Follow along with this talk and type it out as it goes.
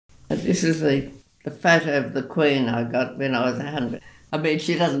This is the photo of the Queen I got when I was 100. I mean,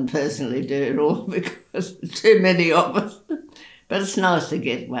 she doesn't personally do it all because there's too many of us, but it's nice to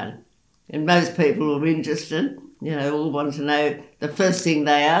get one. And most people are interested, you know, all want to know. The first thing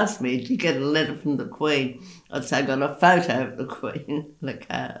they ask me, did you get a letter from the Queen? I'd say I got a photo of the Queen on the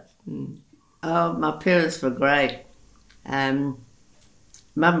card. Oh, my parents were great. Mum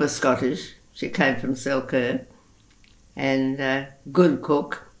was Scottish. She came from Selkirk, and good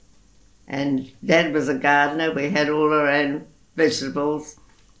cook. And Dad was a gardener. We had all our own vegetables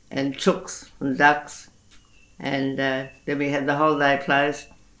and chooks and ducks. And then we had the holiday place.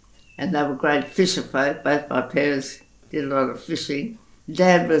 And they were great fisher folk. Both my parents did a lot of fishing.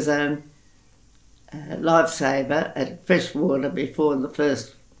 Dad was a lifesaver at freshwater before the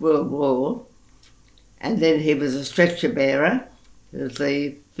First World War. And then he was a stretcher bearer of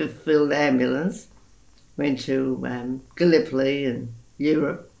the 5th Field Ambulance. Went to Gallipoli and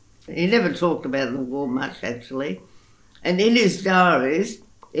Europe. He never talked about the war much, actually. And in his diaries,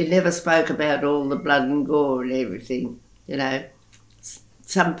 he never spoke about all the blood and gore and everything, you know.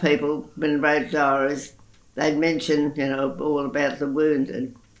 Some people, when they wrote diaries, they'd mention, you know, all about the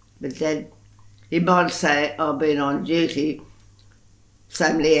wounded. But Dad, he might say, I've been on duty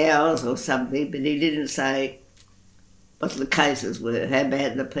so many hours or something, but he didn't say what the cases were, how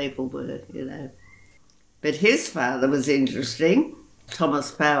bad the people were, you know. But his father was interesting,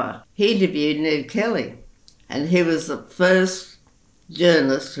 Thomas Power. He interviewed Ned Kelly, and he was the first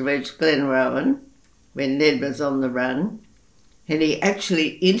journalist to reach Glenrowan when Ned was on the run. And he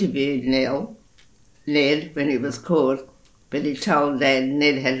actually interviewed Ned when he was caught, but he told Dad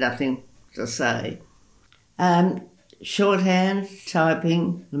Ned had nothing to say. Shorthand,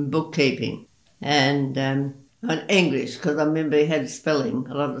 typing and bookkeeping, and on English, because I remember he had spelling,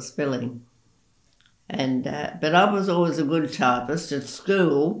 a lot of spelling. And but I was always a good typist. At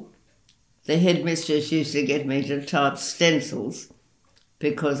school, the headmistress used to get me to type stencils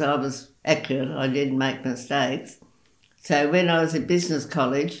because I was accurate, I didn't make mistakes. So when I was at business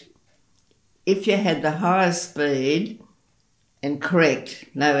college, if you had the highest speed and correct,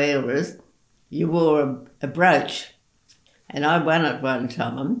 no errors, you wore a brooch. And I won it one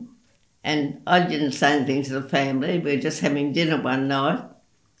time, and I didn't say anything to the family. We were just having dinner one night,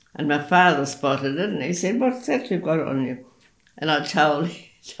 and my father spotted it, and he said, what's that you've got on you? And I told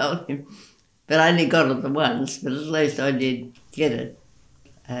him, but I only got it the once, but at least I did get it.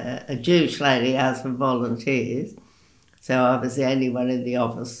 A Jewish lady asked for volunteers, so I was the only one in the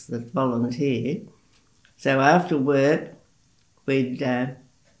office that volunteered. So after work, we'd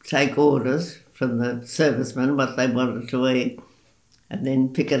take orders from the servicemen, what they wanted to eat, and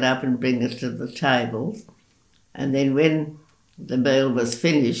then pick it up and bring it to the tables. And then when the meal was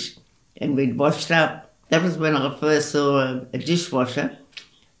finished and we'd washed up, that was when I first saw a dishwasher,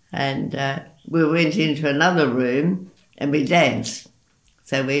 and we went into another room and we danced.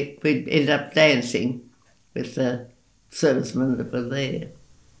 So we'd end up dancing with the servicemen that were there.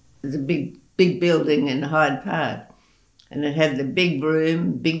 There's a big building in Hyde Park, and it had the big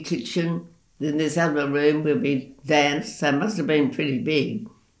room, big kitchen, then this other room where we danced, so it must have been pretty big.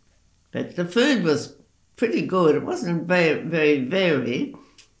 But the food was pretty good. It wasn't very, very varied,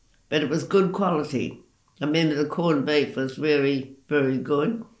 but it was good quality. I remember the corned beef was very, very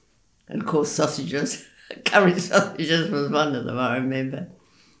good. And of course sausages, curry sausages was one of them, I remember.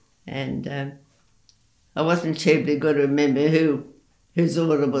 And I wasn't terribly good to remember whose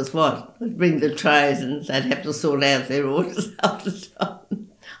order was what. I'd bring the trays and they'd have to sort out their orders after time.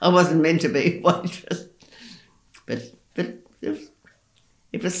 I wasn't meant to be a waitress, but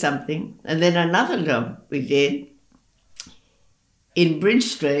it was something. And then another job we did, in Bridge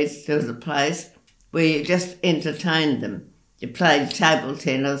Street, there was a place where you just entertained them. You played table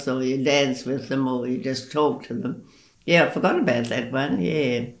tennis or you danced with them or you just talked to them. Yeah, I forgot about that one,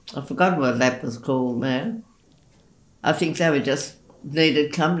 yeah. I forgot what that was called now. I think they were just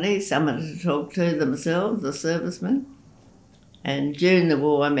needed company, someone to talk to themselves, the servicemen. And during the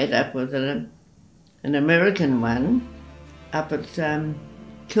war I met up with an American one up at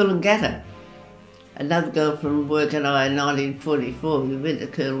Coolangatta. Another girl from work and I in 1944, we went to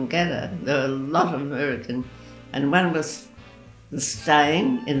Coolangatta. There were a lot of American, and one was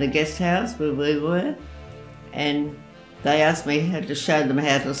staying in the guest house where we were, and they asked me how to show them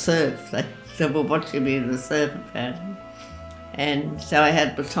how to surf. They were watching me in the surf apparently. And so I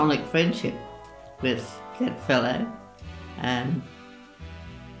had platonic friendship with that fellow.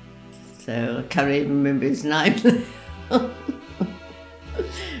 So I can't even remember his name.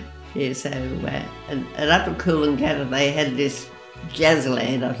 Yeah, so and up at Coolangatta they had this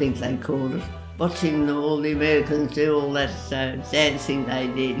Jazzland, I think they called it. watching all the Americans do all that dancing they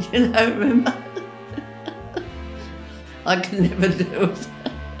did, you know, remember? I can never do it.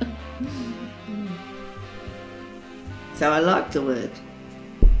 So I like the work.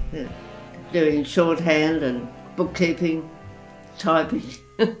 Yeah. Doing shorthand and bookkeeping, typing.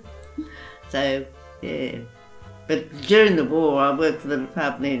 So, yeah. But during the war, I worked for the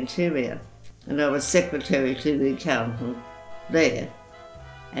Department of the Interior, and I was secretary to the accountant there.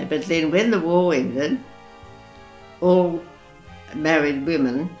 But then when the war ended, all married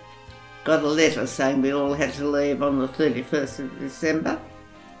women got a letter saying we all had to leave on the 31st of December,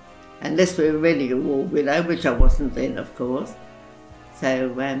 unless we were already a war widow, which I wasn't then, of course.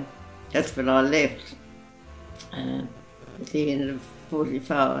 So that's when I left at the end of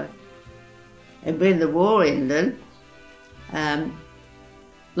 45. And when the war ended, a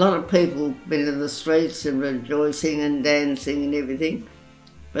lot of people went in the streets and rejoicing and dancing and everything,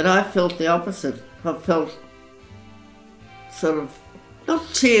 but I felt the opposite. I felt sort of,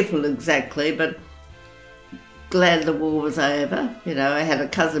 not cheerful exactly, but glad the war was over. You know, I had a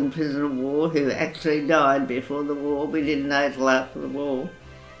cousin prisoner of war who actually died before the war. We didn't know till after the war.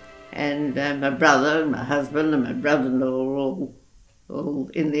 And my brother and my husband and my brother-in-law were all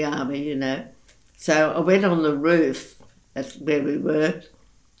in the army, you know. So I went on the roof at where we worked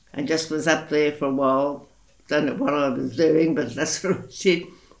and just was up there for a while. Don't know what I was doing, but that's what I did.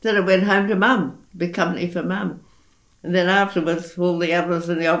 Then I went home to Mum, to be company for Mum. And then afterwards, all the others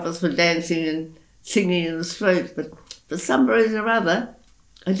in the office were dancing and singing in the streets. But for some reason or other,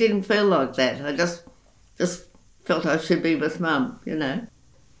 I didn't feel like that. I just felt I should be with Mum, you know.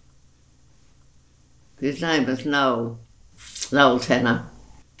 His name was Noel Tanner.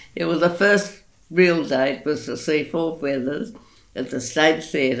 It was the first real date was to see Four Feathers at the State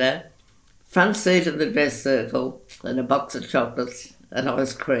Theatre, front seat of the dress circle, and a box of chocolates and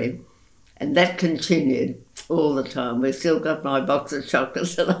ice cream. And that continued all the time. We've still got my box of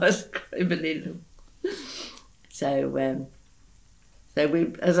chocolates and ice cream in them. So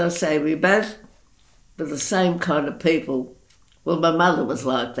we, as I say, we both were the same kind of people. Well, my mother was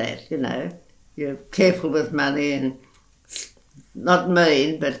like that, you know. You're careful with money and not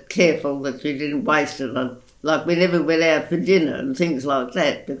mean, but careful that you didn't waste it on. Like we never went out for dinner and things like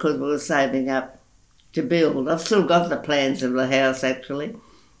that because we were saving up to build. I've still got the plans of the house actually,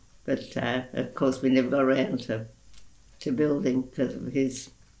 but of course we never got around to building because of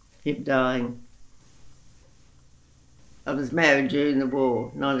him dying. I was married during the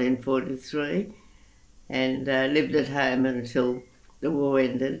war, 1943, and lived at home until the war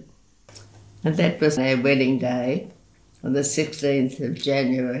ended. And that was our wedding day on the 16th of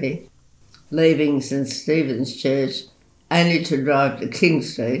January, leaving St Stephen's Church only to drive to King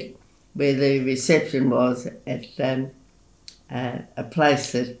Street, where the reception was at a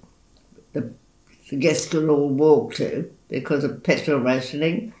place that the guests could all walk to because of petrol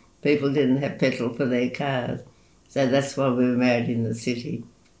rationing. People didn't have petrol for their cars. So that's why we were married in the city.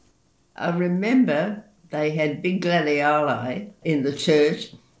 I remember they had big gladioli in the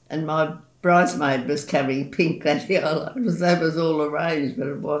church and my bridesmaid was carrying pink gladioli. It was all arranged, but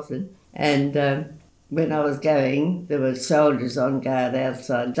it wasn't. And when I was going, there were soldiers on guard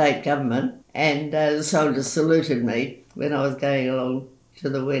outside state government, and the soldiers saluted me when I was going along to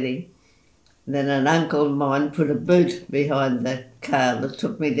the wedding. And then an uncle of mine put a boot behind the car that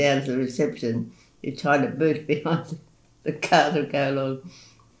took me down to the reception. He tied a boot behind the car to go along.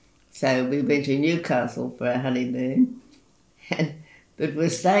 So we went to Newcastle for our honeymoon, but we're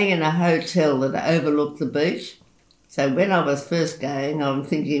staying in a hotel that overlooked the beach. So when I was first going, I'm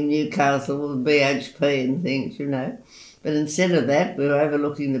thinking Newcastle with BHP and things, you know. But instead of that, we were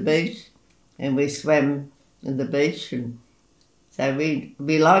overlooking the beach and we swam in the beach. And so we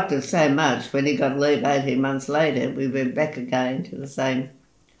liked it so much, when he got leave 18 months later, we went back again to the same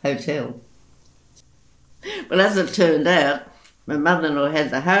hotel. Well, as it turned out, my mother-in-law had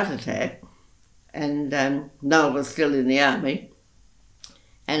the heart attack and Noel was still in the army.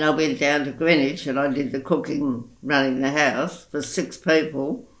 And I went down to Greenwich and I did the cooking, running the house for 6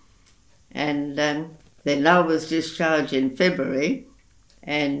 people. And then Noel was discharged in February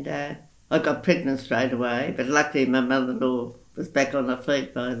and I got pregnant straight away, but luckily my mother-in-law was back on her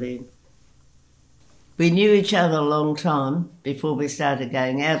feet by then. We knew each other a long time before we started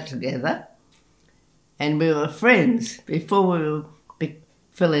going out together. And we were friends before we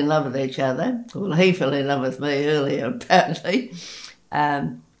fell in love with each other. Well, he fell in love with me earlier, apparently.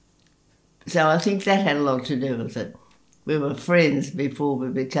 So I think that had a lot to do with it. We were friends before we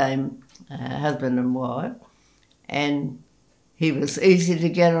became husband and wife, and he was easy to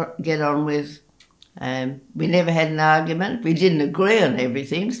get on with, We never had an argument. We didn't agree on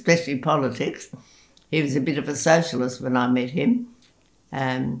everything, especially politics. He was a bit of a socialist when I met him,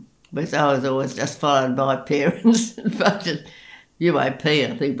 but I was always just followed by parents and voted UAP,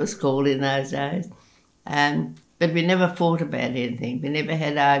 I think it was called in those days. But we never fought about anything. We never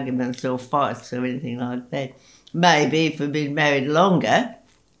had arguments or fights or anything like that. Maybe if we'd been married longer,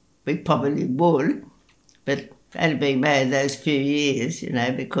 we probably would, but only been married those few years, you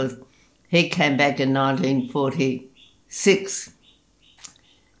know, because he came back in 1946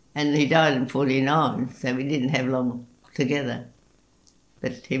 and he died in 49, so we didn't have long together.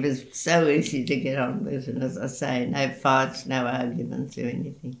 But he was so easy to get on with, and as I say, no fights, no arguments or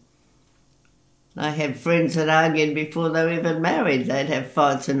anything. I had friends that argued before they were even married. They'd have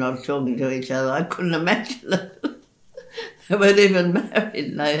fights and not talking to each other. I couldn't imagine it. They weren't even married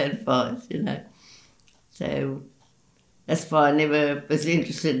and they had fights, you know. So that's why I never was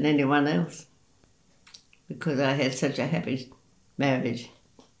interested in anyone else, because I had such a happy marriage,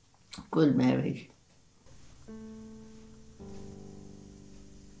 good marriage.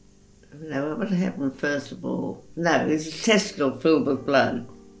 Now, what happened first of all? No, his testicle filled with blood,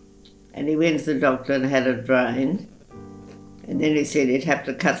 and he went to the doctor and had it drained, and then he said he'd have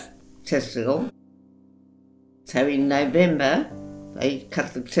to cut testicle. So in November, they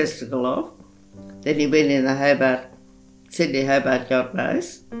cut the testicle off. Then he went in the Sydney-Hobart yacht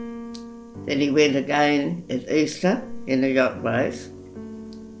race. Then he went again at Easter in a yacht race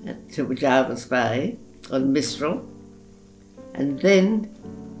to Jarvis Bay on Mistral. And then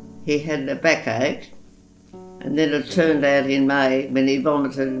he had a backache, and then it turned out in May, when he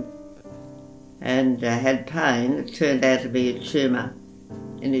vomited and had pain, it turned out to be a tumour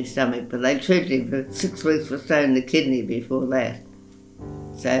in his stomach. But they treated him for 6 weeks for stone the kidney before that.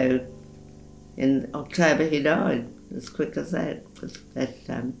 So in October he died, as quick as that,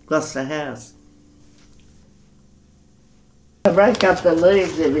 at Gloucester House. I break up the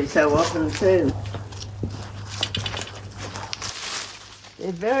leaves every so often too.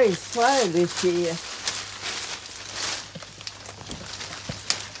 They're very slow this year.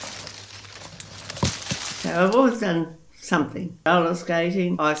 So I've always done something. Roller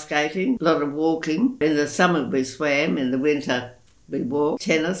skating, ice skating, a lot of walking. In the summer we swam, in the winter we walked.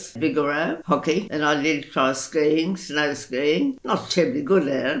 Tennis, Bigaro, hockey, and I did try skiing, snow skiing. Not terribly good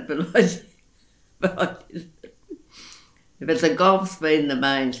at it, but I did. But the golf's been the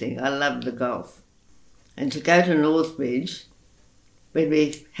main thing. I love the golf. And to go to Northbridge, when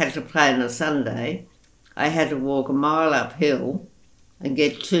we had to play on a Sunday, I had to walk a mile uphill and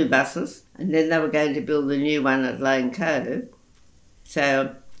get 2 buses, and then they were going to build a new one at Lane Cove.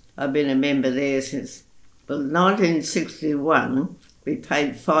 So I've been a member there since, well, 1961, we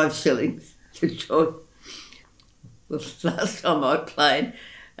paid 5 shillings to join. Well, last time I played,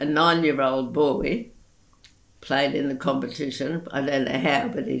 a 9-year-old boy played in the competition. I don't know how,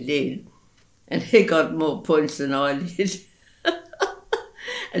 but he did. And he got more points than I did.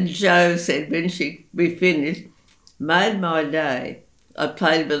 And Jo said when we finished, made my day. I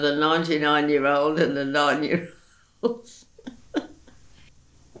played with a 99-year-old and a 9-year-old.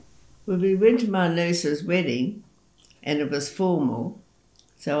 Well, we went to my niece's wedding and it was formal,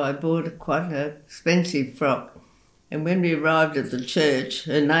 so I bought quite an expensive frock. And when we arrived at the church,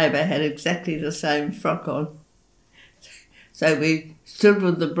 her neighbour had exactly the same frock on. So we stood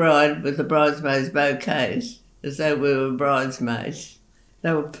with the bride with the bridesmaids' bouquets as though we were bridesmaids.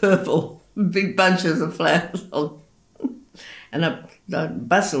 They were purple, big bunches of flowers on, and a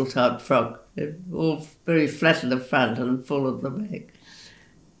bustle-type frock, all very flat at the front and full at the back.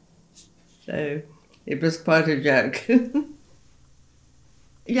 So it was quite a joke.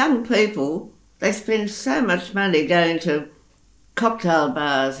 Young people, they spend so much money going to cocktail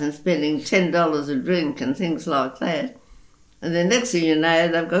bars and spending $10 a drink and things like that. And the next thing you know,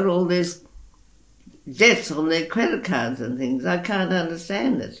 they've got all these debts on their credit cards and things. I can't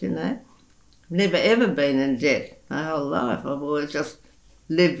understand it, you know. I've never ever been in debt my whole life. I've always just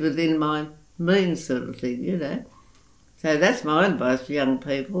lived within my means sort of thing, you know. So that's my advice to young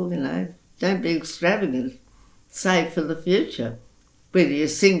people, you know. Don't be extravagant. Save for the future. Whether you're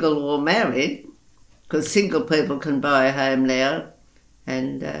single or married, because single people can buy a home now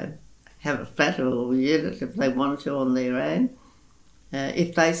and have a flat or a unit if they want to on their own,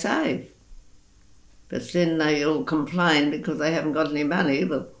 if they save. But then they all complain because they haven't got any money.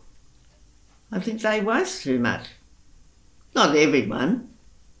 But I think they waste too much. Not everyone,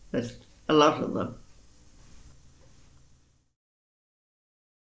 but a lot of them.